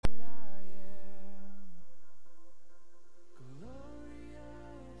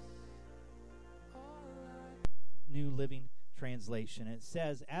Living Translation. It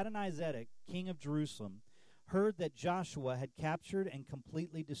says, Adonizedek, king of Jerusalem, heard that Joshua had captured and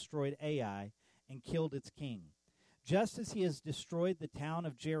completely destroyed Ai and killed its king, just as he has destroyed the town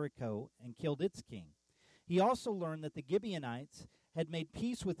of Jericho and killed its king. He also learned that the Gibeonites had made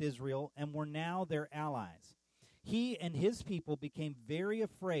peace with Israel and were now their allies. He and his people became very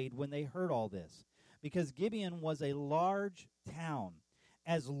afraid when they heard all this, because Gibeon was a large town,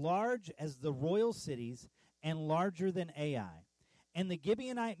 as large as the royal cities and larger than Ai. And the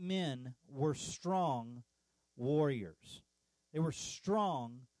Gibeonite men were strong warriors. They were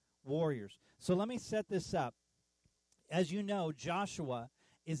strong warriors. So let me set this up. As you know, Joshua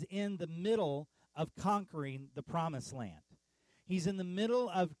is in the middle of conquering the promised land. He's in the middle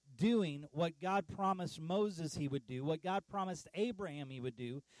of doing what God promised Moses he would do, what God promised Abraham he would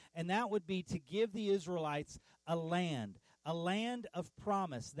do, and that would be to give the Israelites a land of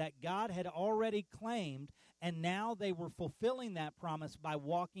promise that God had already claimed, and now they were fulfilling that promise by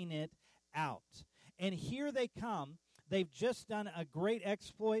walking it out. And here they come. They've just done a great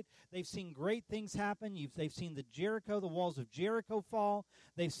exploit. They've seen great things happen. They've seen the walls of Jericho fall.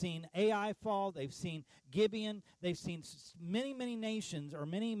 They've seen Ai fall. They've seen Gibeon. They've seen many, many nations or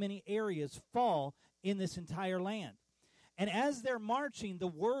many, many areas fall in this entire land. And as they're marching, the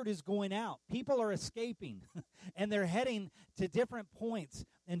word is going out. People are escaping, and they're heading to different points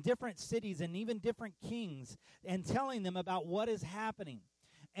in different cities and even different kings and telling them about what is happening.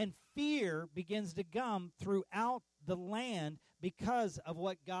 And fear begins to come throughout the land because of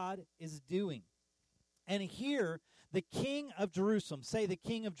what God is doing. And here, the king of Jerusalem, say the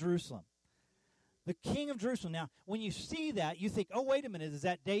king of Jerusalem. The king of Jerusalem. Now, when you see that, you think, oh, wait a minute, is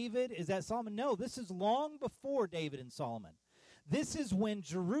that David? Is that Solomon? No, this is long before David and Solomon. This is when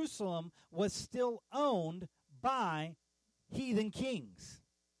Jerusalem was still owned by heathen kings.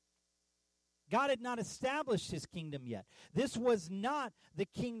 God had not established his kingdom yet. This was not the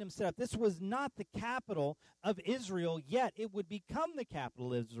kingdom set up. This was not the capital of Israel yet. It would become the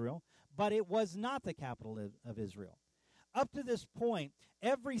capital of Israel, but it was not the capital of Israel. Up to this point,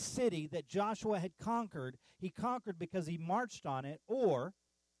 every city that Joshua had conquered, he conquered because he marched on it, or,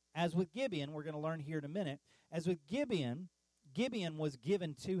 as with Gibeon, we're going to learn here in a minute, as with Gibeon, Gibeon was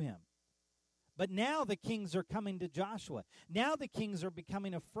given to him. But now the kings are coming to Joshua. Now the kings are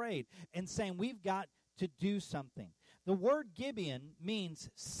becoming afraid and saying, we've got to do something. The word Gibeon means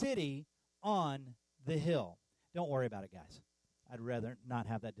city on the hill. Don't worry about it, guys. I'd rather not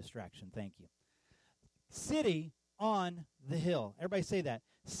have that distraction. Thank you. City on the hill. Everybody say that.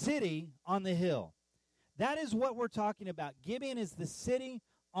 City on the hill. That is what we're talking about. Gibeon is the city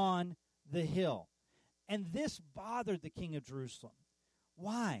on the hill. And this bothered the king of Jerusalem.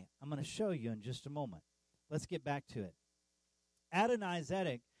 Why? I'm going to show you in just a moment. Let's get back to it.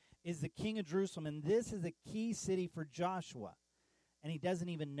 Adonizedek is the king of Jerusalem, and this is a key city for Joshua, and he doesn't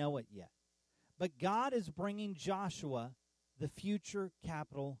even know it yet. But God is bringing Joshua the future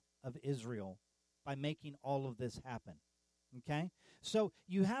capital of Israel by making all of this happen. Okay? So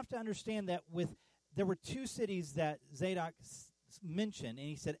you have to understand that there were two cities that Zadok mentioned, and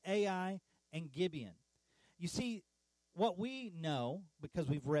he said Ai and Gibeon. You see, what we know, because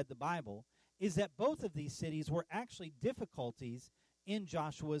we've read the Bible, is that both of these cities were actually difficulties in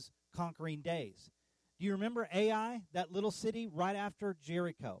Joshua's conquering days. Do you remember Ai, that little city right after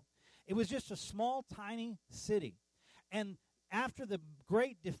Jericho? It was just a small, tiny city. And after the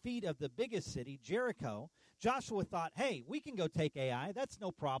great defeat of the biggest city, Jericho, Joshua thought, hey, we can go take Ai. That's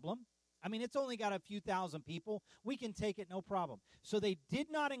no problem. I mean, it's only got a few thousand people. We can take it, no problem. So they did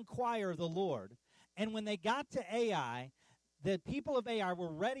not inquire of the Lord. And when they got to Ai, the people of Ai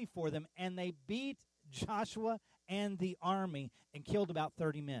were ready for them, and they beat Joshua and the army and killed about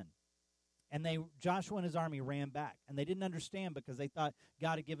 30 men. And Joshua and his army ran back, and they didn't understand because they thought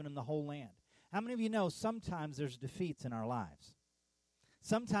God had given them the whole land. How many of you know sometimes there's defeats in our lives?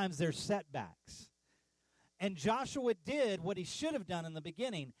 Sometimes there's setbacks. And Joshua did what he should have done in the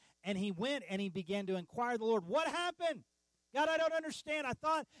beginning, and he went and he began to inquire of the Lord, what happened? God, I don't understand. I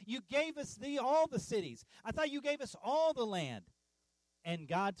thought you gave us all the cities. I thought you gave us all the land. And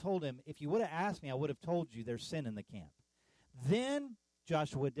God told him, if you would have asked me, I would have told you there's sin in the camp. Then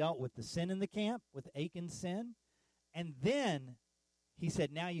Joshua dealt with the sin in the camp, with Achan's sin. And then he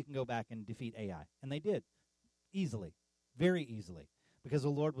said, now you can go back and defeat Ai. And they did, easily, very easily, because the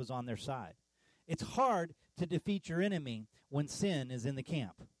Lord was on their side. It's hard to defeat your enemy when sin is in the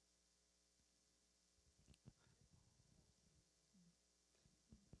camp.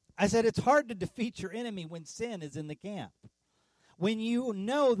 I said it's hard to defeat your enemy when sin is in the camp. When you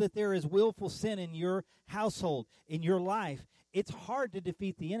know that there is willful sin in your household, in your life, it's hard to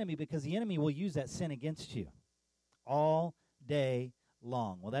defeat the enemy because the enemy will use that sin against you. all day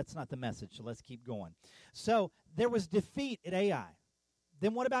long. Well, that's not the message, so let's keep going. So there was defeat at Ai.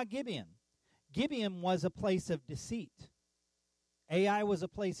 Then what about Gibeon? Gibeon was a place of deceit. Ai was a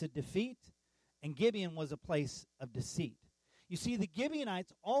place of defeat, and Gibeon was a place of deceit. You see, the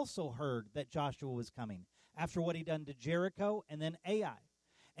Gibeonites also heard that Joshua was coming after what he'd done to Jericho and then Ai.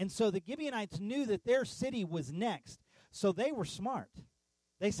 And so the Gibeonites knew that their city was next, so they were smart.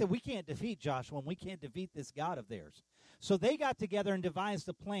 They said, we can't defeat Joshua, and we can't defeat this God of theirs. So they got together and devised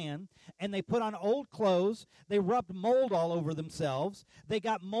a plan, and they put on old clothes. They rubbed mold all over themselves. They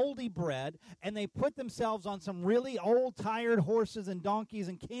got moldy bread, and they put themselves on some really old, tired horses and donkeys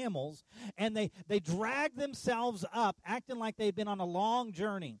and camels, and they dragged themselves up, acting like they'd been on a long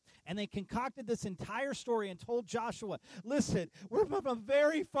journey. And they concocted this entire story and told Joshua, listen, we're from a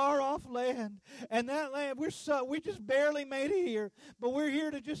very far-off land, and that land, we just barely made it here, but we're here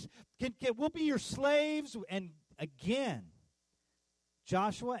to we'll be your slaves. And again,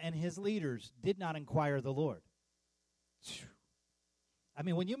 Joshua and his leaders did not inquire the Lord. I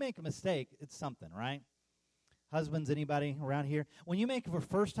mean, when you make a mistake, it's something, right? Husbands, anybody around here? When you make a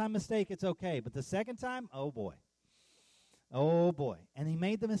first-time mistake, it's okay. But the second time, oh, boy. Oh, boy. And he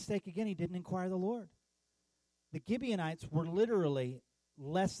made the mistake again. He didn't inquire the Lord. The Gibeonites were literally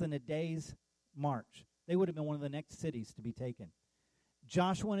less than a day's march. They would have been one of the next cities to be taken.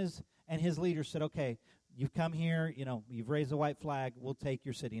 Joshua and his leaders said, okay, you've come here, you've raised a white flag, we'll take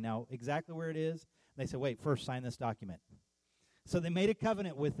your city. Now, exactly where it is, they said, wait, first sign this document. So they made a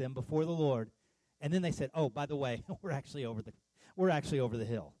covenant with them before the Lord, and then they said, oh, by the way, we're actually over the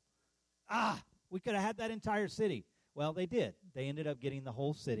hill. We could have had that entire city. Well, they did. They ended up getting the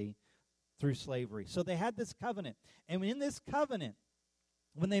whole city through slavery. So they had this covenant, and in this covenant,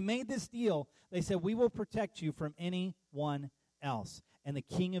 when they made this deal, they said, we will protect you from anyone else. And the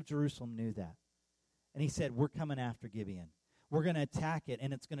king of Jerusalem knew that. And he said, we're coming after Gibeon. We're going to attack it,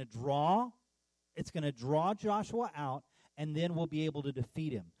 and it's going to draw Joshua out, and then we'll be able to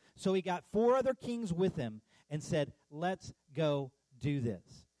defeat him. So he got 4 other kings with him and said, let's go do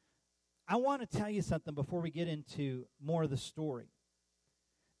this. I want to tell you something before we get into more of the story.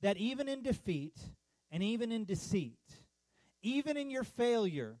 That even in defeat and even in deceit, even in your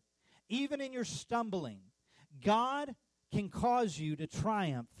failure, even in your stumbling, God can cause you to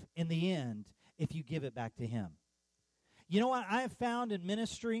triumph in the end if you give it back to him. You know what I have found in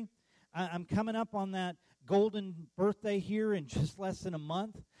ministry? I'm coming up on that golden birthday here in just less than a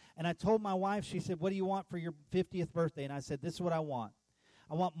month. And I told my wife, she said, what do you want for your 50th birthday? And I said, this is what I want.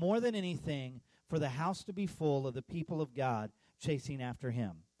 I want more than anything for the house to be full of the people of God chasing after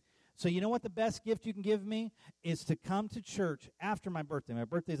him. So you know what the best gift you can give me is to come to church after my birthday. My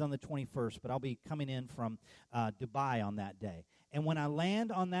birthday's on the 21st, but I'll be coming in from Dubai on that day. And when I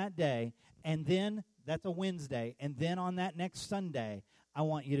land on that day, and then that's a Wednesday, and then on that next Sunday, I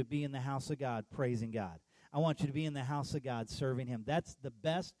want you to be in the house of God praising God. I want you to be in the house of God serving him. That's the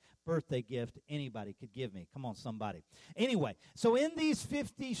best birthday gift anybody could give me. Come on, somebody. Anyway, so in these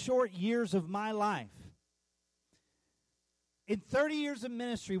 50 short years of my life, in 30 years of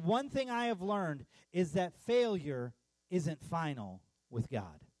ministry, one thing I have learned is that failure isn't final with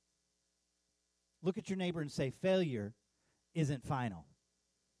God. Look at your neighbor and say, failure isn't final.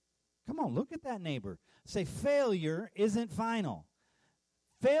 Come on, look at that neighbor. Say, failure isn't final.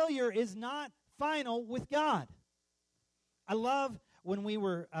 Failure is not final with God. I love when we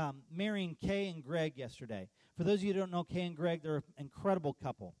were marrying Kay and Greg yesterday. For those of you who don't know Kay and Greg, they're an incredible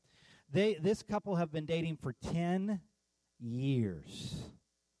couple. This couple have been dating for 10 years.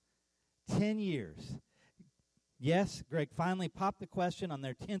 10 years. Yes, Greg finally popped the question on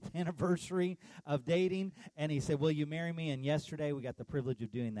their 10th anniversary of dating, and he said, will you marry me? And yesterday we got the privilege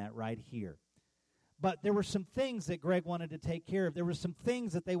of doing that right here. But there were some things that Greg wanted to take care of. There were some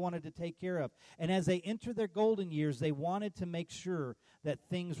things that they wanted to take care of. And as they entered their golden years, they wanted to make sure that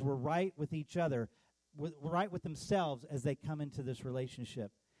things were right with each other, right with themselves as they come into this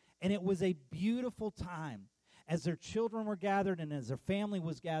relationship. And it was a beautiful time as their children were gathered and as their family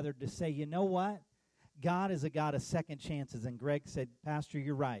was gathered to say, you know what? God is a God of second chances. And Greg said, Pastor,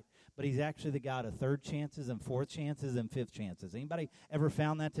 you're right. But he's actually the God of third chances and fourth chances and fifth chances. Anybody ever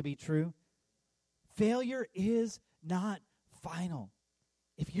found that to be true? Failure is not final.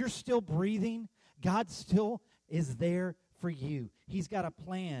 If you're still breathing, God still is there for you. He's got a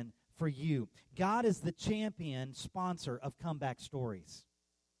plan for you. God is the champion sponsor of comeback stories.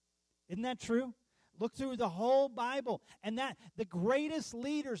 Isn't that true? Look through the whole Bible. And that the greatest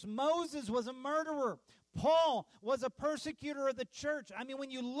leaders, Moses was a murderer. Paul was a persecutor of the church. I mean, when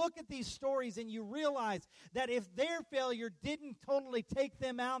you look at these stories and you realize that if their failure didn't totally take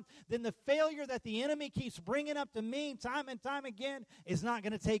them out, then the failure that the enemy keeps bringing up to me time and time again is not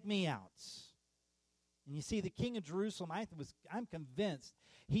going to take me out. And you see, the king of Jerusalem, I'm convinced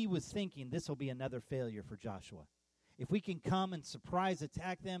he was thinking this will be another failure for Joshua. If we can come and surprise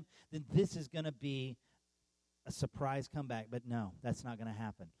attack them, then this is going to be a surprise comeback. But no, that's not going to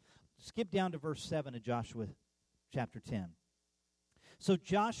happen. Skip down to verse 7 of Joshua chapter 10. So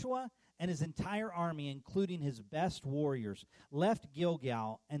Joshua and his entire army, including his best warriors, left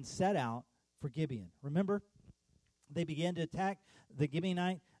Gilgal and set out for Gibeon. Remember, they began to attack the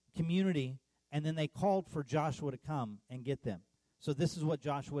Gibeonite community, and then they called for Joshua to come and get them. So this is what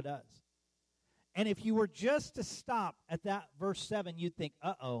Joshua does. And if you were just to stop at that verse 7, you'd think,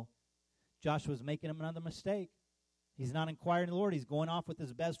 Joshua's making another mistake. He's not inquiring the Lord. He's going off with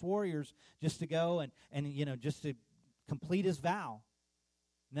his best warriors just to go and just to complete his vow.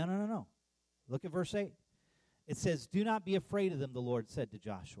 No. Look at verse 8. It says, "Do not be afraid of them," the Lord said to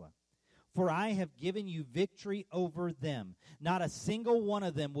Joshua, "for I have given you victory over them. Not a single one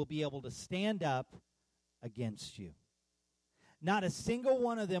of them will be able to stand up against you." Not a single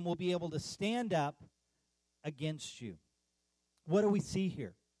one of them will be able to stand up against you. What do we see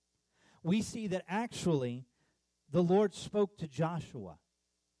here? We see that actually the Lord spoke to Joshua.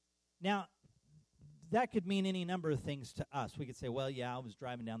 Now, that could mean any number of things to us. We could say, well, yeah, I was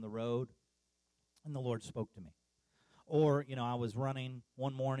driving down the road and the Lord spoke to me. Or, I was running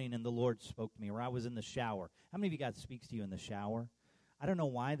one morning and the Lord spoke to me. Or I was in the shower. How many of you God speaks to you in the shower? I don't know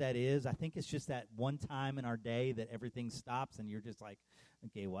why that is. I think it's just that one time in our day that everything stops and you're just like,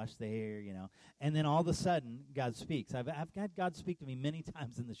 okay, wash the hair, And then all of a sudden, God speaks. I've had God speak to me many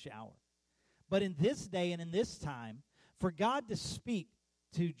times in the shower. But in this day and in this time, for God to speak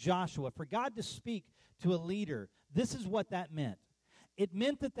to Joshua, for God to speak to a leader, this is what that meant. It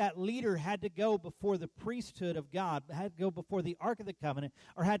meant that leader had to go before the priesthood of God, had to go before the Ark of the Covenant,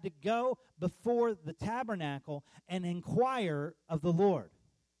 or had to go before the tabernacle and inquire of the Lord.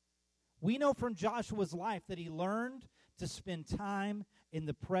 We know from Joshua's life that he learned to spend time in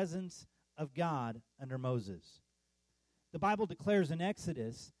the presence of God under Moses. The Bible declares in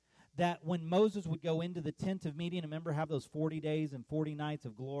Exodus that when Moses would go into the tent of meeting, remember, have those 40 days and 40 nights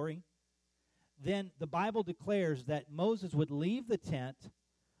of glory, then the Bible declares that Moses would leave the tent,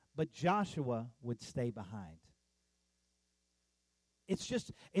 but Joshua would stay behind.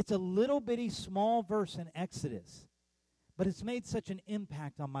 It's a little bitty small verse in Exodus, but it's made such an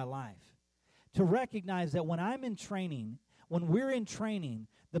impact on my life. To recognize that when I'm in training, when we're in training,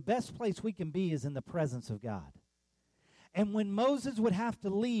 the best place we can be is in the presence of God. And when Moses would have to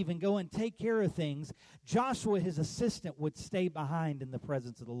leave and go and take care of things, Joshua, his assistant, would stay behind in the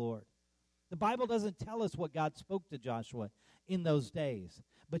presence of the Lord. The Bible doesn't tell us what God spoke to Joshua in those days.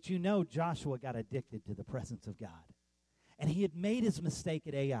 But Joshua got addicted to the presence of God. And he had made his mistake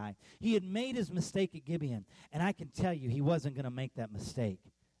at Ai. He had made his mistake at Gibeon. And I can tell you, he wasn't going to make that mistake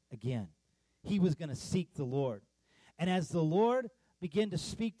again. He was going to seek the Lord. And as the Lord began to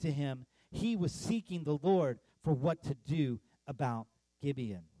speak to him, he was seeking the Lord for what to do about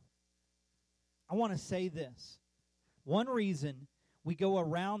Gibeon. I want to say this. One reason we go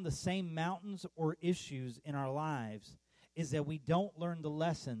around the same mountains or issues in our lives is that we don't learn the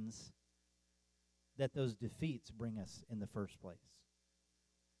lessons that those defeats bring us in the first place.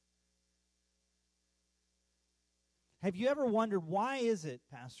 Have you ever wondered, why is it,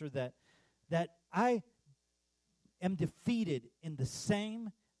 Pastor, that I am defeated in the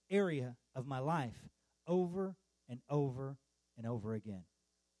same area of my life over and over and over again?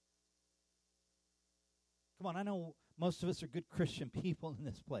 Come on, I know most of us are good Christian people in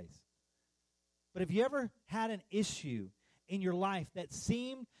this place. But have you ever had an issue in your life that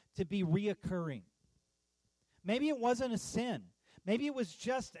seemed to be reoccurring? Maybe it wasn't a sin. Maybe it was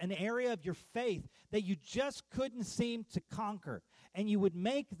just an area of your faith that you just couldn't seem to conquer. And you would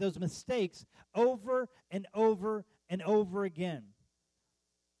make those mistakes over and over and over again.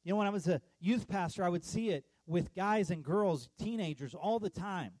 When I was a youth pastor, I would see it with guys and girls, teenagers, all the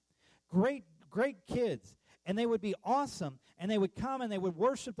time. Great kids. And they would be awesome, and they would come and they would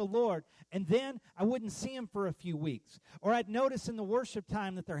worship the Lord, and then I wouldn't see them for a few weeks. Or I'd notice in the worship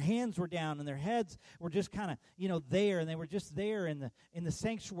time that their hands were down and their heads were just kind of, there, and they were just there in the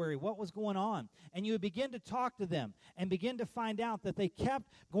sanctuary. What was going on? And you would begin to talk to them and begin to find out that they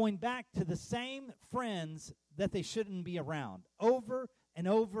kept going back to the same friends that they shouldn't be around over and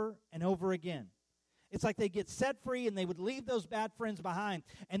over and over again. It's like they get set free and they would leave those bad friends behind.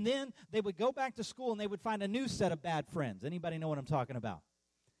 And then they would go back to school and they would find a new set of bad friends. Anybody know what I'm talking about?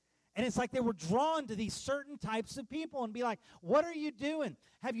 And it's like they were drawn to these certain types of people and be like, what are you doing?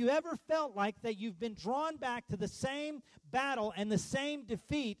 Have you ever felt like that you've been drawn back to the same battle and the same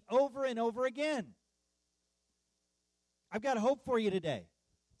defeat over and over again? I've got hope for you today.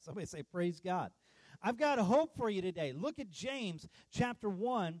 Somebody say, praise God. I've got hope for you today. Look at James chapter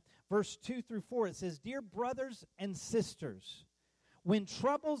 1, verse 2 through 4. It says, Dear brothers and sisters, when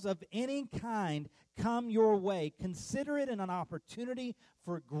troubles of any kind come your way, consider it an opportunity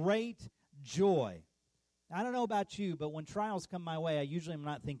for great joy. I don't know about you, but when trials come my way, I usually am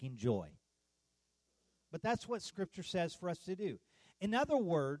not thinking joy. But that's what Scripture says for us to do. In other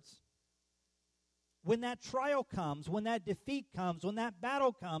words, when that trial comes, when that defeat comes, when that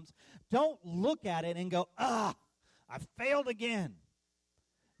battle comes, don't look at it and go, I failed again.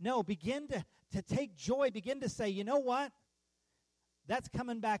 No, begin to take joy. Begin to say, you know what? That's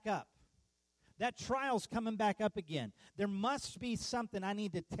coming back up. That trial's coming back up again. There must be something I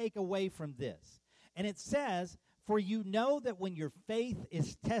need to take away from this. And it says, for you know that when your faith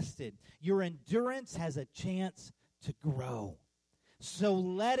is tested, your endurance has a chance to grow. So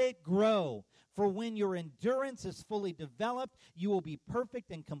let it grow. For when your endurance is fully developed, you will be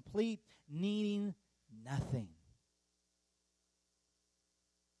perfect and complete, needing nothing.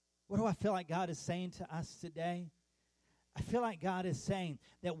 What do I feel like God is saying to us today? I feel like God is saying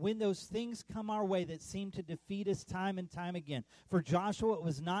that when those things come our way that seem to defeat us time and time again, for Joshua, it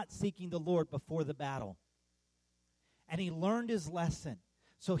was not seeking the Lord before the battle. And he learned his lesson.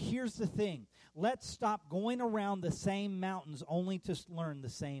 So here's the thing. Let's stop going around the same mountains only to learn the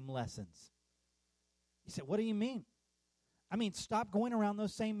same lessons. You say, what do you mean? I mean, stop going around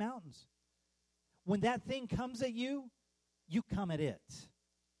those same mountains. When that thing comes at you, you come at it.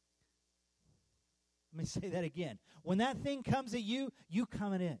 Let me say that again. When that thing comes at you, you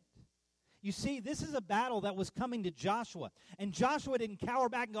come at it. You see, this is a battle that was coming to Joshua. And Joshua didn't cower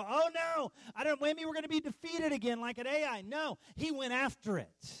back and go, oh no, maybe we're going to be defeated again like at Ai. No, he went after it.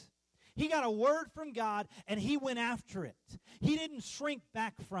 He got a word from God and he went after it. He didn't shrink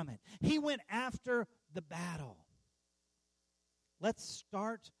back from it. He went after the battle. Let's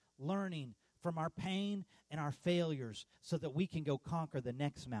start learning from our pain and our failures so that we can go conquer the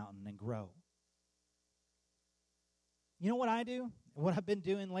next mountain and grow. You know what I do? What I've been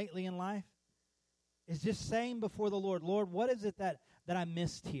doing lately in life is just saying before the Lord, Lord, what is it that I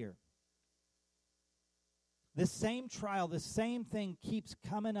missed here? This same trial, this same thing keeps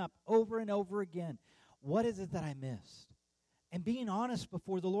coming up over and over again. What is it that I missed? And being honest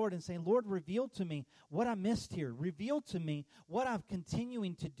before the Lord and saying, Lord, reveal to me what I missed here. Reveal to me what I'm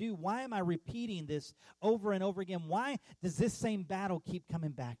continuing to do. Why am I repeating this over and over again? Why does this same battle keep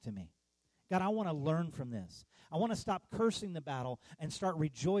coming back to me? God, I want to learn from this. I want to stop cursing the battle and start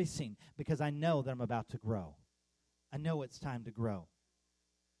rejoicing because I know that I'm about to grow. I know it's time to grow.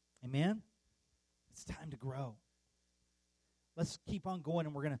 Amen? It's time to grow. Let's keep on going,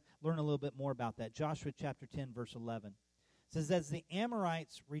 and we're going to learn a little bit more about that. Joshua chapter 10, verse 11. It says, as the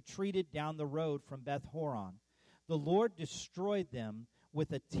Amorites retreated down the road from Beth Horon, the Lord destroyed them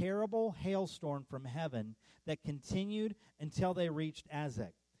with a terrible hailstorm from heaven that continued until they reached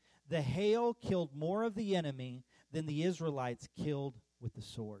Azek. The hail killed more of the enemy than the Israelites killed with the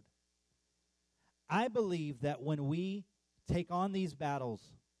sword. I believe that when we take on these battles,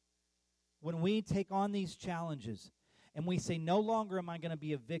 when we take on these challenges, and we say, no longer am I going to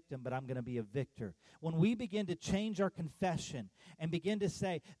be a victim, but I'm going to be a victor. When we begin to change our confession and begin to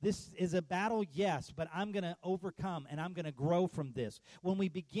say, this is a battle, yes, but I'm going to overcome and I'm going to grow from this. When we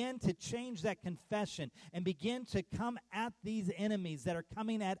begin to change that confession and begin to come at these enemies that are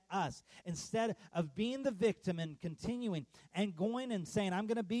coming at us, instead of being the victim and continuing and going and saying, I'm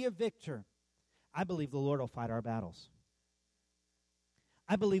going to be a victor, I believe the Lord will fight our battles.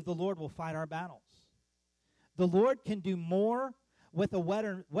 I believe the Lord will fight our battles. The Lord can do more with a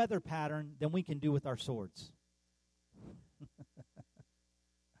weather pattern than we can do with our swords.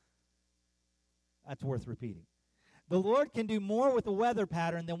 That's worth repeating. The Lord can do more with a weather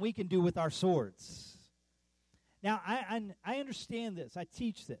pattern than we can do with our swords. Now, I understand this. I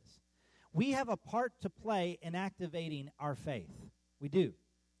teach this. We have a part to play in activating our faith. We do.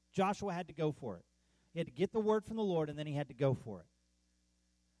 Joshua had to go for it. He had to get the word from the Lord, and then he had to go for it.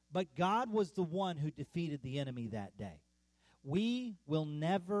 But God was the one who defeated the enemy that day. We will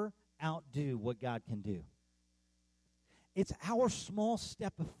never outdo what God can do. It's our small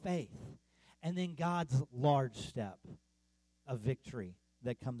step of faith and then God's large step of victory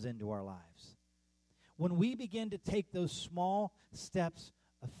that comes into our lives. When we begin to take those small steps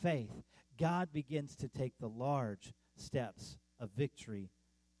of faith, God begins to take the large steps of victory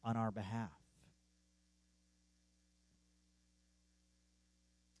on our behalf.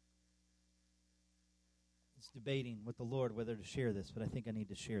 I was debating with the Lord whether to share this, but I think I need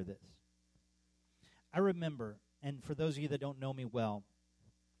to share this. I remember, and for those of you that don't know me well,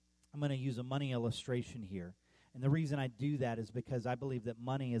 I'm going to use a money illustration here. And the reason I do that is because I believe that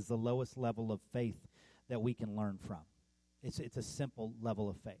money is the lowest level of faith that we can learn from. It's a simple level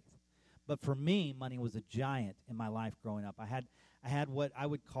of faith. But for me, money was a giant in my life growing up. I had what I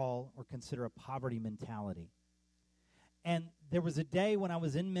would call or consider a poverty mentality. And there was a day when I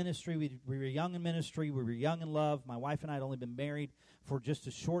was in ministry. We were young in ministry. We were young in love. My wife and I had only been married for just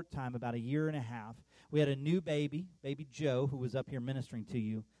a short time, about a year and a half. We had a new baby Joe, who was up here ministering to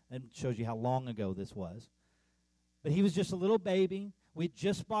you. That shows you how long ago this was. But he was just a little baby. We'd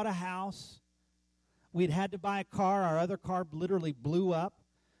just bought a house. We'd had to buy a car. Our other car literally blew up.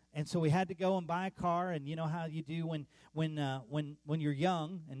 And so we had to go and buy a car. And you know how you do when you're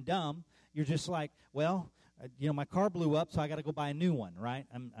young and dumb. You're just like, well, my car blew up, so I got to go buy a new one, right?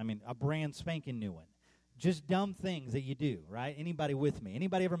 I mean, a brand spanking new one. Just dumb things that you do, right? Anybody with me?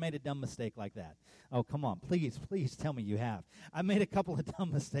 Anybody ever made a dumb mistake like that? Oh, come on. Please tell me you have. I made a couple of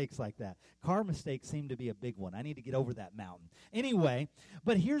dumb mistakes like that. Car mistakes seem to be a big one. I need to get over that mountain. Anyway,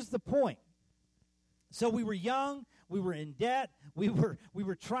 but here's the point. So we were young. We were in debt. We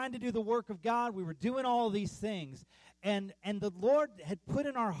were trying to do the work of God. We were doing all of these things. And the Lord had put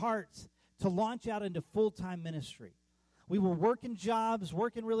in our hearts to launch out into full-time ministry. We were working jobs,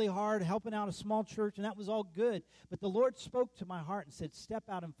 working really hard, helping out a small church, and that was all good. But the Lord spoke to my heart and said, step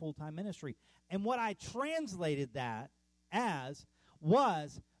out in full-time ministry. And what I translated that as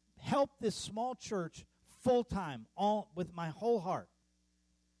was help this small church full-time, all with my whole heart.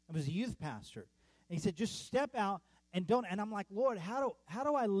 I was a youth pastor. And he said, just step out and don't. And I'm like, Lord, how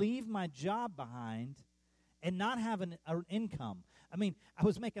do I leave my job behind and not have an income? I mean, I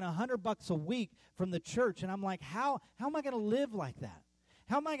was making $100 a week from the church, and I'm like, how am I going to live like that?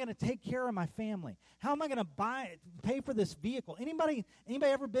 How am I going to take care of my family? How am I going to pay for this vehicle? Anybody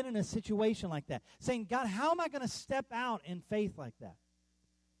ever been in a situation like that? Saying, God, how am I going to step out in faith like that?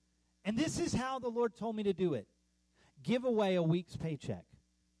 And this is how the Lord told me to do it. Give away a week's paycheck.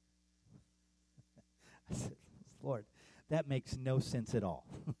 I said, Lord, that makes no sense at all.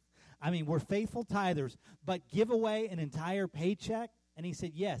 I mean, we're faithful tithers, but give away an entire paycheck? And he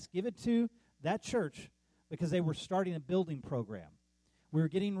said, yes, give it to that church because they were starting a building program. We were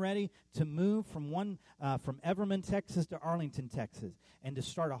getting ready to move from Everman, Texas to Arlington, Texas, and to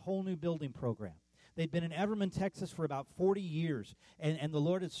start a whole new building program. They'd been in Everman, Texas for about 40 years, and the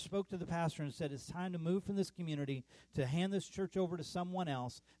Lord had spoke to the pastor and said, it's time to move from this community, to hand this church over to someone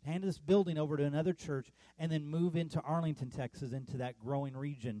else, hand this building over to another church, and then move into Arlington, Texas, into that growing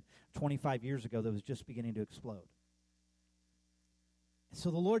region 25 years ago that was just beginning to explode.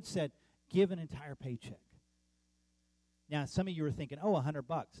 So the Lord said, give an entire paycheck. Now, some of you are thinking,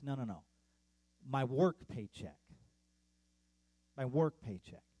 $100. No. My work paycheck. My work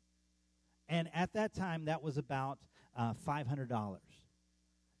paycheck. And at that time, that was about $500.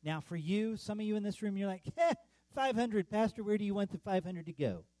 Now, for you, some of you in this room, you're like, $500, Pastor, where do you want the $500 to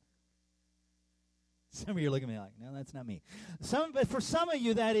go? Some of you are looking at me like, no, that's not me. But for some of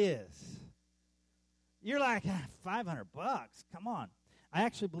you, that is. You're like, $500, come on. I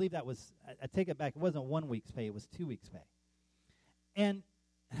actually believe that was, I take it back, it wasn't 1 week's pay, it was 2 weeks' pay. And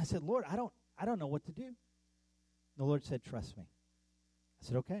I said, Lord, I don't know what to do. The Lord said, trust me. I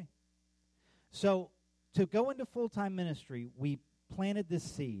said, okay. So to go into full-time ministry, we planted this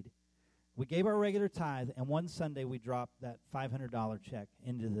seed. We gave our regular tithe, and one Sunday we dropped that $500 check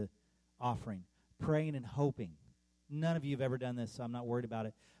into the offering, praying and hoping. None of you have ever done this, so I'm not worried about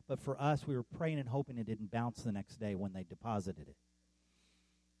it. But for us, we were praying and hoping it didn't bounce the next day when they deposited it.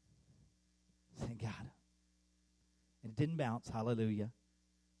 Thank God. And it didn't bounce, hallelujah,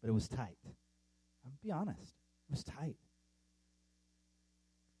 but it was tight. I'll be honest, it was tight.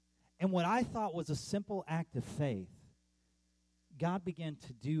 And what I thought was a simple act of faith, God began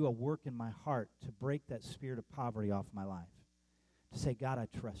to do a work in my heart to break that spirit of poverty off my life. To say, God, I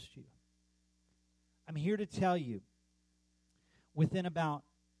trust you. I'm here to tell you, within about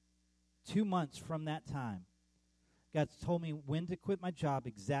 2 months from that time, God's told me when to quit my job,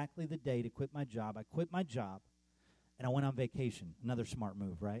 exactly the day to quit my job. I quit my job, and I went on vacation. Another smart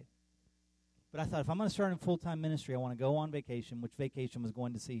move, right? But I thought, if I'm going to start in full-time ministry, I want to go on vacation, which vacation was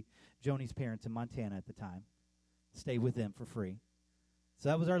going to see Joni's parents in Montana at the time, stay with them for free. So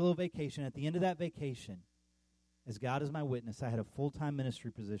that was our little vacation. At the end of that vacation, as God is my witness, I had a full-time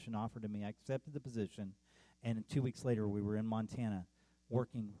ministry position offered to me. I accepted the position, and 2 weeks later, we were in Montana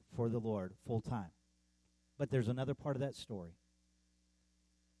working for the Lord full time. But there's another part of that story.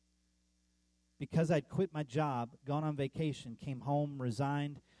 Because I'd quit my job, gone on vacation, came home,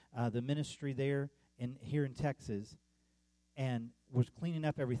 resigned the ministry there here in Texas, and was cleaning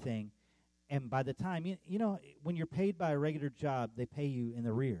up everything. And by the time, you know, when you're paid by a regular job, they pay you in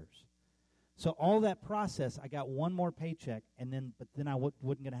arrears. So all that process, I got one more paycheck, but then I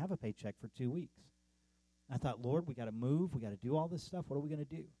wasn't going to have a paycheck for 2 weeks. I thought, Lord, we got to move. We got to do all this stuff. What are we going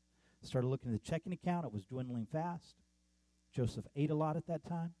to do? Started looking at the checking account. It was dwindling fast. Joseph ate a lot at that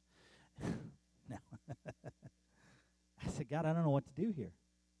time. No. I said, God, I don't know what to do here.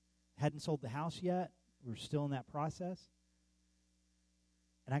 Hadn't sold the house yet. We were still in that process.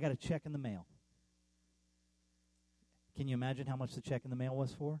 And I got a check in the mail. Can you imagine how much the check in the mail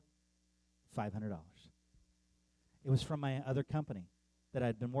was for? $500. It was from my other company that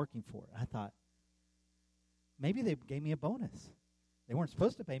I'd been working for. I thought, maybe they gave me a bonus. They weren't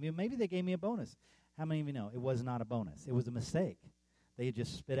supposed to pay me, but maybe they gave me a bonus. How many of you know it was not a bonus? It was a mistake. They had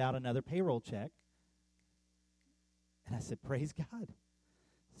just spit out another payroll check. And I said, praise God.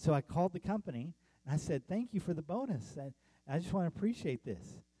 So I called the company, and I said, thank you for the bonus. I just want to appreciate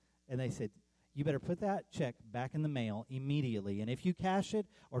this. And they said, you better put that check back in the mail immediately. And if you cash it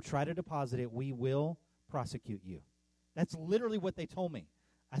or try to deposit it, we will prosecute you. That's literally what they told me.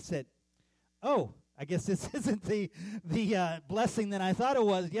 I said, oh, I guess this isn't the blessing that I thought it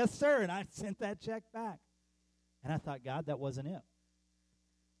was. Yes, sir. And I sent that check back. And I thought, God, that wasn't it.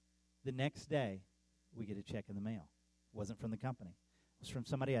 The next day, we get a check in the mail. It wasn't from the company. It was from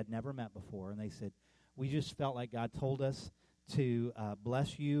somebody I'd never met before. And they said, we just felt like God told us to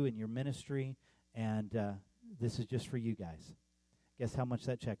bless you and your ministry, and this is just for you guys. Guess how much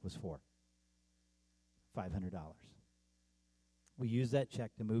that check was for? $500. We used that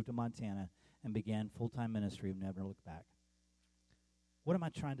check to move to Montana and began full-time ministry and never looked back. What am I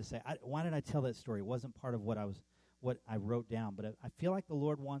trying to say? Why did I tell that story? It wasn't part of what I wrote down, but I feel like the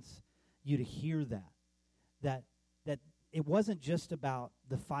Lord wants you to hear that it wasn't just about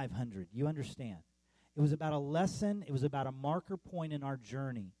the 500. You understand? It was about a lesson. It was about a marker point in our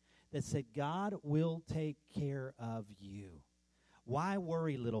journey that said, God will take care of you. Why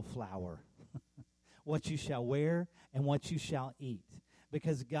worry, little flower, what you shall wear and what you shall eat?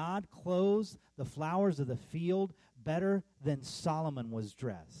 Because God clothes the flowers of the field better than Solomon was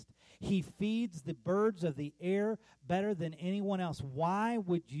dressed. He feeds the birds of the air better than anyone else. Why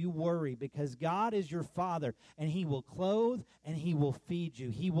would you worry? Because God is your Father, and He will clothe and He will feed you.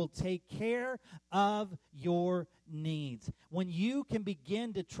 He will take care of your needs. When you can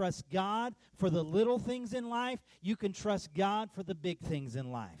begin to trust God for the little things in life, you can trust God for the big things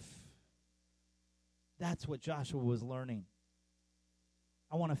in life. That's what Joshua was learning.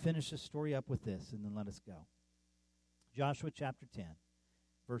 I want to finish this story up with this, and then let us go. Joshua chapter 10.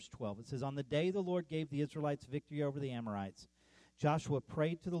 Verse 12, it says, on the day the Lord gave the Israelites victory over the Amorites, Joshua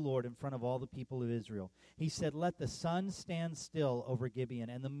prayed to the Lord in front of all the people of Israel. He said, let the sun stand still over Gibeon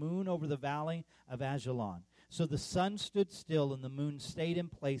and the moon over the valley of Ajalon. So the sun stood still and the moon stayed in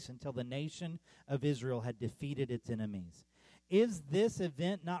place until the nation of Israel had defeated its enemies. Is this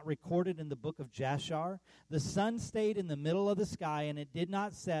event not recorded in the book of Jashar? The sun stayed in the middle of the sky, and it did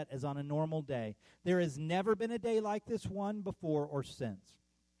not set as on a normal day. There has never been a day like this one before or since,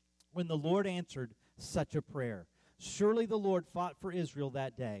 when the Lord answered such a prayer. Surely the Lord fought for Israel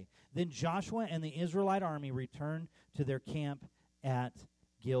that day. Then Joshua and the Israelite army returned to their camp at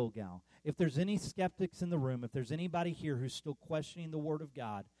Gilgal. If there's any skeptics in the room, if there's anybody here who's still questioning the Word of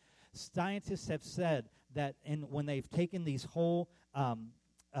God, scientists have said that when they've taken these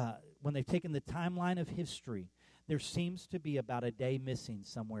when they've taken the timeline of history, there seems to be about a day missing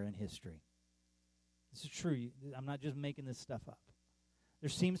somewhere in history. This is true. I'm not just making this stuff up. There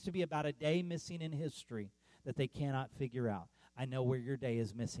seems to be about a day missing in history that they cannot figure out. I know where your day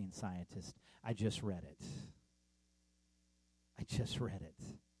is missing, scientist. I just read it.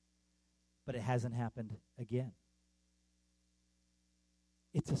 But it hasn't happened again.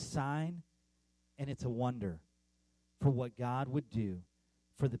 It's a sign and it's a wonder for what God would do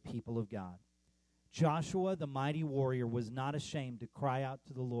for the people of God. Joshua, the mighty warrior, was not ashamed to cry out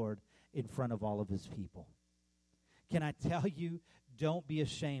to the Lord in front of all of his people. Can I tell you, don't be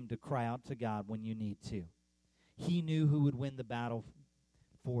ashamed to cry out to God when you need to. He knew who would win the battle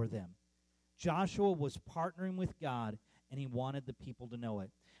for them. Joshua was partnering with God, and he wanted the people to know it.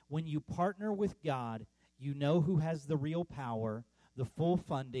 When you partner with God, you know who has the real power, the full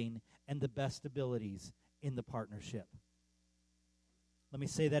funding, and the best abilities in the partnership. Let me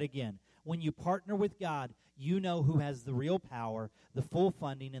say that again. When you partner with God, you know who has the real power, the full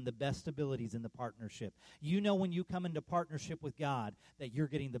funding, and the best abilities in the partnership. You know when you come into partnership with God that you're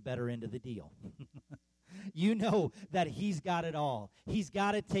getting the better end of the deal. You know that He's got it all. He's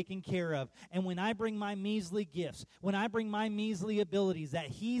got it taken care of. And when I bring my measly gifts, when I bring my measly abilities, that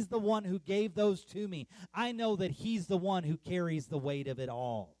He's the one who gave those to me, I know that He's the one who carries the weight of it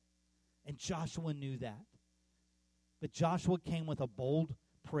all. And Joshua knew that. But Joshua came with a bold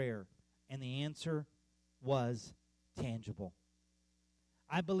prayer, and the answer was tangible.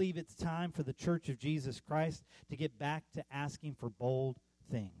 I believe it's time for the Church of Jesus Christ to get back to asking for bold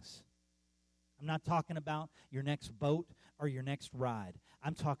things. I'm not talking about your next boat or your next ride.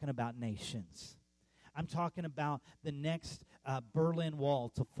 I'm talking about nations. I'm talking about the next Berlin Wall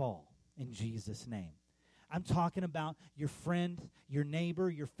to fall in Jesus' name. I'm talking about your friend, your neighbor,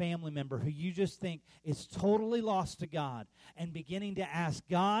 your family member who you just think is totally lost to God and beginning to ask,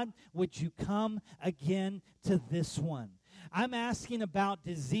 God, would you come again to this one? I'm asking about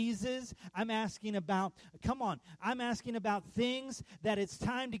diseases. I'm asking about things that it's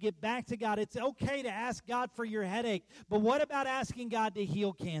time to get back to God. It's okay to ask God for your headache, but what about asking God to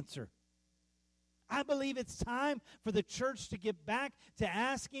heal cancer? I believe it's time for the church to get back to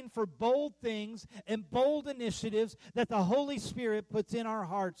asking for bold things and bold initiatives that the Holy Spirit puts in our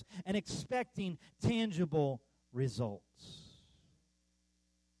hearts and expecting tangible results.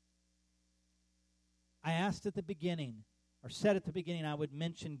 I asked at the beginning, or said at the beginning, I would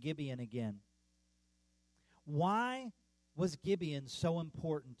mention Gibeon again. Why was Gibeon so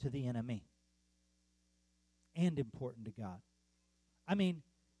important to the enemy and important to God? I mean,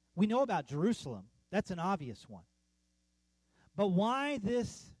 we know about Jerusalem. That's an obvious one. But why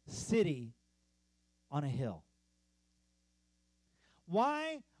this city on a hill?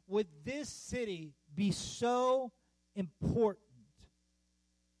 Why would this city be so important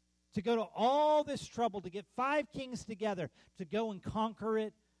to go to all this trouble to get 5 kings together to go and conquer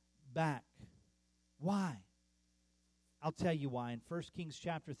it back? Why? I'll tell you why. In 1 Kings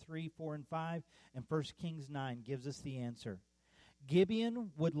chapter 3, 4, and 5, and 1 Kings 9 gives us the answer.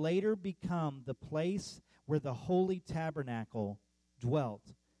 Gibeon would later become the place where the Holy Tabernacle dwelt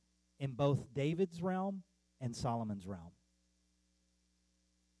in both David's realm and Solomon's realm.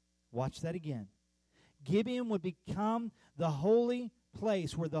 Watch that again. Gibeon would become the holy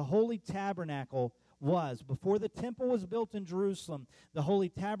place where the Holy Tabernacle was. Before the temple was built in Jerusalem, the Holy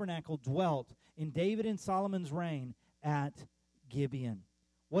Tabernacle dwelt in David and Solomon's reign at Gibeon.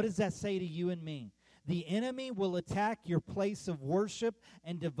 What does that say to you and me? The enemy will attack your place of worship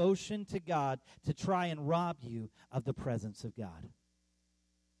and devotion to God to try and rob you of the presence of God.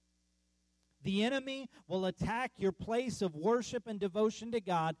 The enemy will attack your place of worship and devotion to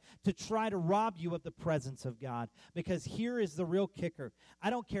God to try to rob you of the presence of God. Because here is the real kicker. I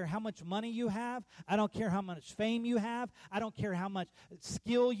don't care how much money you have. I don't care how much fame you have. I don't care how much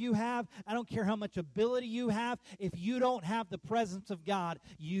skill you have. I don't care how much ability you have. If you don't have the presence of God,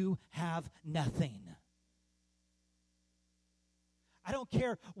 you have nothing. I don't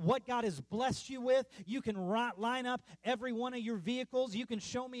care what God has blessed you with. You can line up every one of your vehicles. You can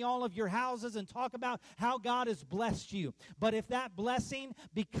show me all of your houses and talk about how God has blessed you. But if that blessing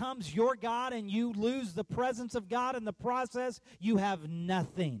becomes your God and you lose the presence of God in the process, you have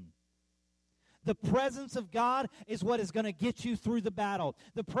nothing. The presence of God is what is going to get you through the battle.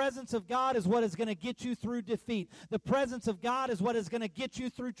 The presence of God is what is going to get you through defeat. The presence of God is what is going to get you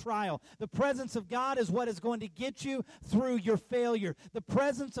through trial. The presence of God is what is going to get you through your failure. The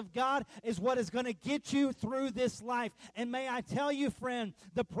presence of God is what is going to get you through this life. And may I tell you, friend,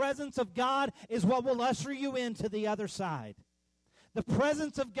 the presence of God is what will usher you into the other side. The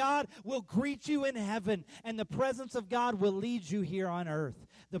presence of God will greet you in heaven, and the presence of God will lead you here on earth.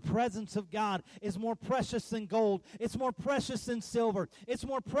 The presence of God is more precious than gold. It's more precious than silver. It's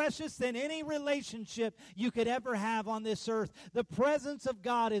more precious than any relationship you could ever have on this earth. The presence of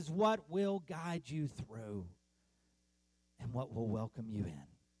God is what will guide you through and what will welcome you in.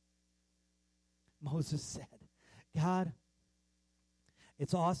 Moses said, God,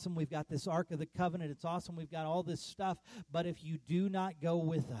 it's awesome we've got this Ark of the Covenant. It's awesome we've got all this stuff. But if you do not go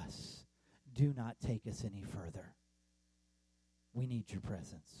with us, do not take us any further. We need your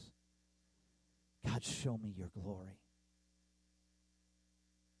presence. God, show me your glory.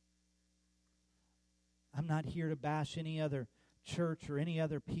 I'm not here to bash any other church or any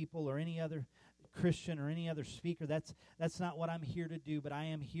other people or any other Christian or any other speaker. That's not what I'm here to do. But I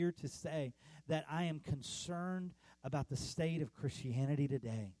am here to say that I am concerned about the state of Christianity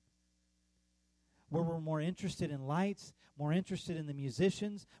today. where we're more interested in lights, more interested in the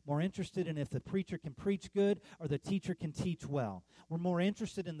musicians, more interested in if the preacher can preach good or the teacher can teach well. We're more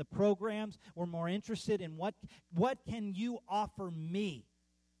interested in the programs. We're more interested in what can you offer me?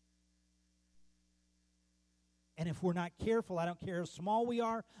 And if we're not careful, I don't care how small we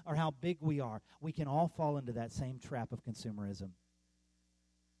are or how big we are, we can all fall into that same trap of consumerism.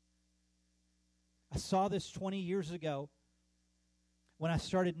 I saw this 20 years ago when I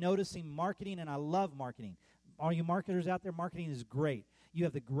started noticing marketing, and I love marketing. All you marketers out there, marketing is great. You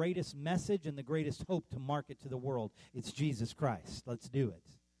have the greatest message and the greatest hope to market to the world. It's Jesus Christ. Let's do it.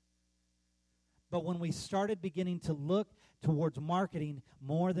 But when we started beginning to look towards marketing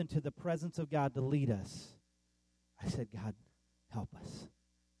more than to the presence of God to lead us, I said, God, help us.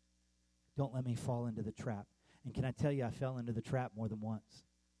 Don't let me fall into the trap. And can I tell you, I fell into the trap more than once.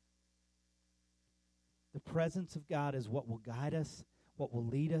 The presence of God is what will guide us, what will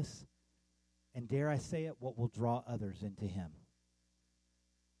lead us, and dare I say it, what will draw others into Him.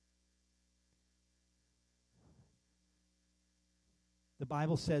 The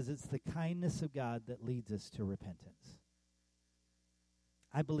Bible says it's the kindness of God that leads us to repentance.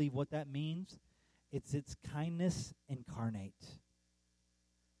 I believe what that means, it's its kindness incarnate.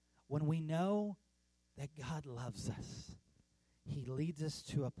 When we know that God loves us, He leads us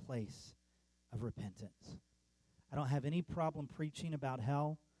to a place of repentance. I don't have any problem preaching about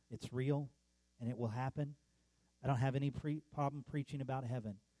hell. It's real, and it will happen. I don't have any problem preaching about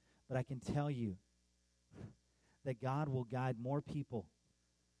heaven. But I can tell you that God will guide more people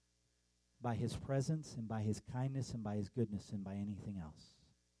by His presence and by His kindness and by His goodness than by anything else.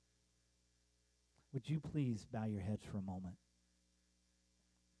 Would you please bow your heads for a moment?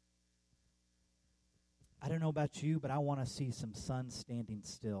 I don't know about you, but I want to see some sun standing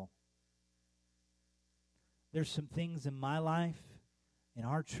still. There's some things in my life, in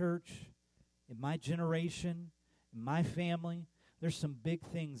our church, in my generation, in my family. There's some big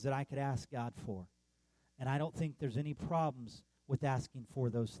things that I could ask God for. And I don't think there's any problems with asking for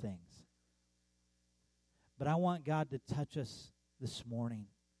those things. But I want God to touch us this morning.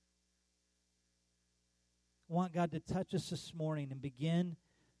 I want God to touch us this morning and begin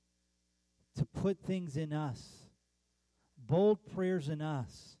to put things in us, bold prayers in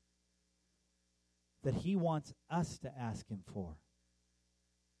us, that He wants us to ask Him for.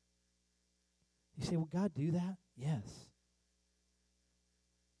 You say, will God do that? Yes.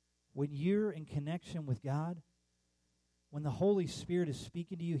 When you're in connection with God, when the Holy Spirit is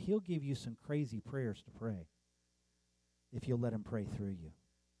speaking to you, He'll give you some crazy prayers to pray if you'll let Him pray through you.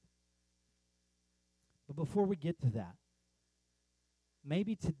 But before we get to that,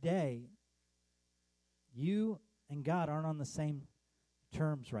 maybe today you and God aren't on the same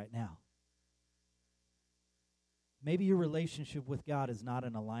terms right now. Maybe your relationship with God is not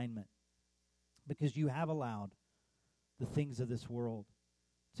in alignment because you have allowed the things of this world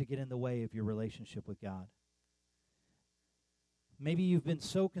to get in the way of your relationship with God. Maybe you've been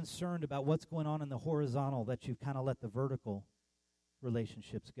so concerned about what's going on in the horizontal that you've kind of let the vertical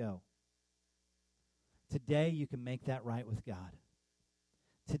relationships go. Today you can make that right with God.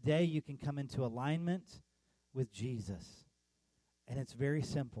 Today you can come into alignment with Jesus. And it's very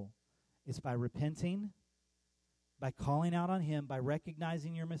simple. It's by repenting, by calling out on Him, by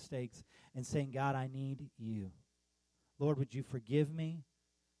recognizing your mistakes and saying, God, I need you. Lord, would you forgive me?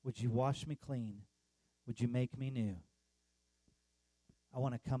 Would you wash me clean? Would you make me new? I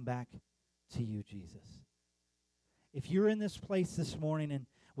want to come back to you, Jesus. If you're in this place this morning and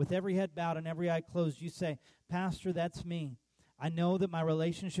with every head bowed and every eye closed, you say, Pastor, that's me. I know that my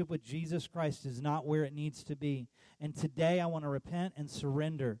relationship with Jesus Christ is not where it needs to be. And today I want to repent and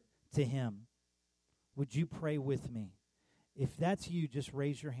surrender to Him. Would you pray with me? If that's you, just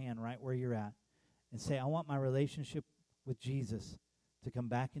raise your hand right where you're at and say, I want my relationship with Jesus to come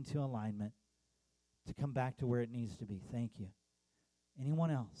back into alignment, to come back to where it needs to be. Thank you.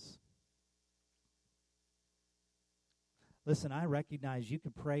 Anyone else? Listen, I recognize you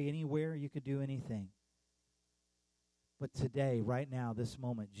could pray anywhere, you could do anything. But today, right now, this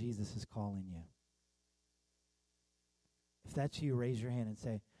moment, Jesus is calling you. If that's you, raise your hand and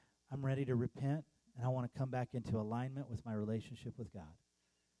say, I'm ready to repent, and I want to come back into alignment with my relationship with God.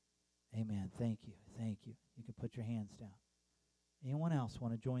 Amen. Thank you. Thank you. You can put your hands down. Anyone else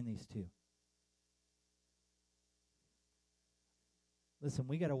want to join these two? Listen,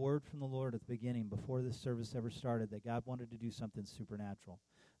 we got a word from the Lord at the beginning before this service ever started that God wanted to do something supernatural.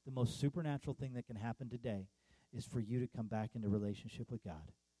 The most supernatural thing that can happen today is for you to come back into relationship with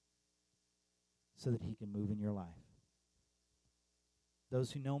God so that He can move in your life.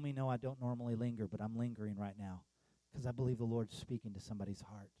 Those who know me know I don't normally linger, but I'm lingering right now because I believe the Lord's speaking to somebody's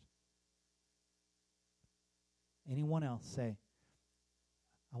heart. Anyone else say,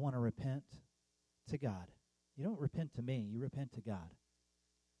 I want to repent to God. You don't repent to me, you repent to God.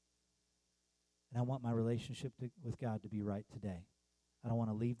 And I want my relationship with God to be right today. I don't want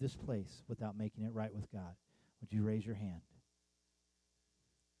to leave this place without making it right with God. Would you raise your hand?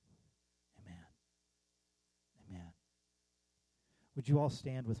 Amen. Amen. Would you all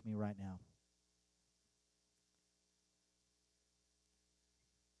stand with me right now?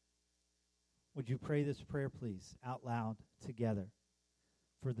 Would you pray this prayer, please, out loud together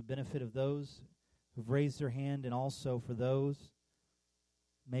for the benefit of those who've raised their hand and also for those,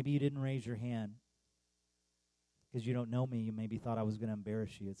 maybe you didn't raise your hand because you don't know me. You maybe thought I was going to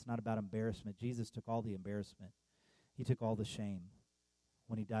embarrass you. It's not about embarrassment. Jesus took all the embarrassment. He took all the shame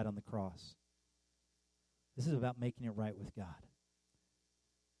when he died on the cross. This is about making it right with God.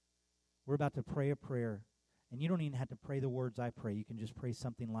 We're about to pray a prayer, and you don't even have to pray the words I pray. You can just pray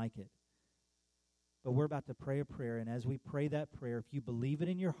something like it. But we're about to pray a prayer, and as we pray that prayer, if you believe it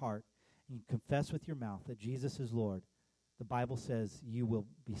in your heart and you confess with your mouth that Jesus is Lord, the Bible says you will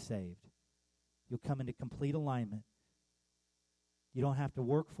be saved. You'll come into complete alignment. You don't have to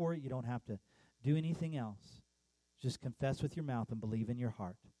work for it. You don't have to do anything else. Just confess with your mouth and believe in your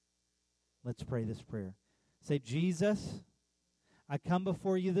heart. Let's pray this prayer. Say, Jesus, I come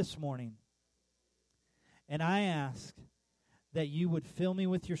before you this morning, and I ask that you would fill me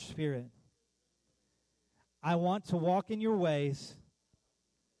with your Spirit. I want to walk in your ways,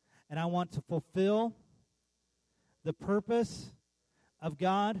 and I want to fulfill the purpose of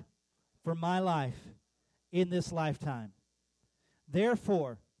God for my life in this lifetime.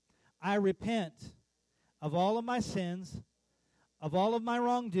 Therefore, I repent of all of my sins, of all of my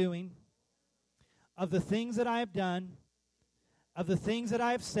wrongdoing, of the things that I have done, of the things that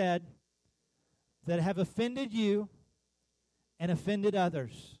I have said that have offended you and offended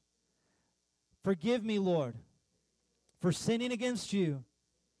others. Forgive me, Lord, for sinning against you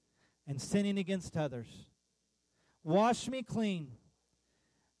and sinning against others. Wash me clean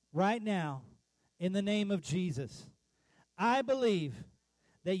right now in the name of Jesus. I believe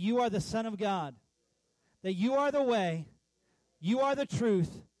that you are the Son of God, that you are the way, you are the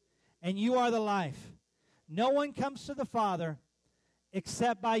truth, and you are the life. No one comes to the Father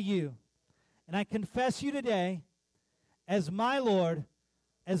except by you. And I confess you today as my Lord,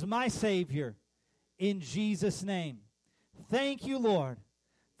 as my Savior, in Jesus' name. Thank you, Lord,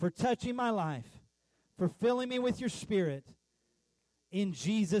 for touching my life, for filling me with your Spirit. In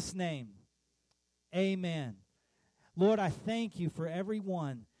Jesus' name, amen. Lord, I thank you for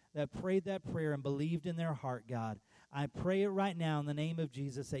everyone that prayed that prayer and believed in their heart, God. I pray it right now in the name of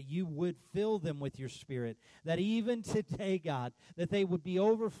Jesus that you would fill them with your Spirit, that even today, God, that they would be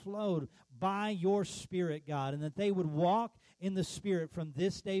overflowed by your Spirit, God, and that they would walk in the Spirit from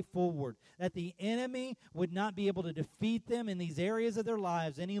this day forward, that the enemy would not be able to defeat them in these areas of their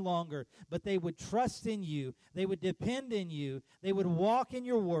lives any longer, but they would trust in you, they would depend in you, they would walk in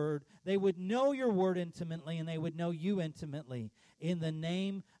your word, they would know your word intimately, and they would know you intimately. In the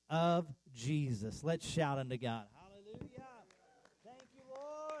name of Jesus. Let's shout unto God. Hallelujah. Thank you,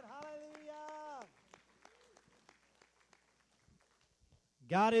 Lord. Hallelujah.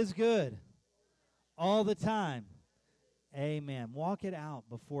 God is good all the time. Amen. Walk it out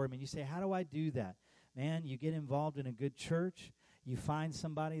before him. And you say, how do I do that? Man, you get involved in a good church. You find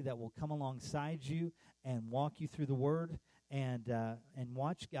somebody that will come alongside you and walk you through the word and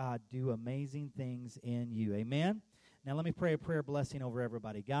watch God do amazing things in you. Amen. Now let me pray a prayer blessing over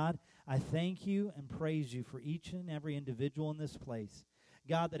everybody. God, I thank you and praise you for each and every individual in this place.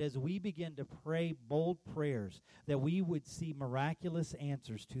 God, that as we begin to pray bold prayers, that we would see miraculous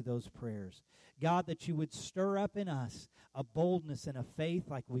answers to those prayers. God, that you would stir up in us a boldness and a faith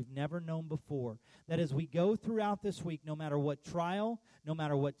like we've never known before. That as we go throughout this week, no matter what trial, no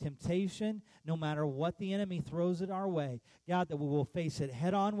matter what temptation, no matter what the enemy throws at our way, God, that we will face it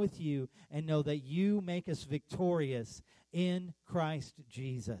head on with you and know that you make us victorious in Christ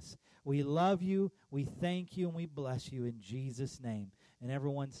Jesus. We love you, we thank you, and we bless you in Jesus' name. And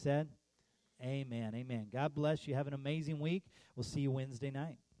everyone said, amen, amen. God bless you. Have an amazing week. We'll see you Wednesday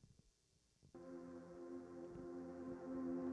night.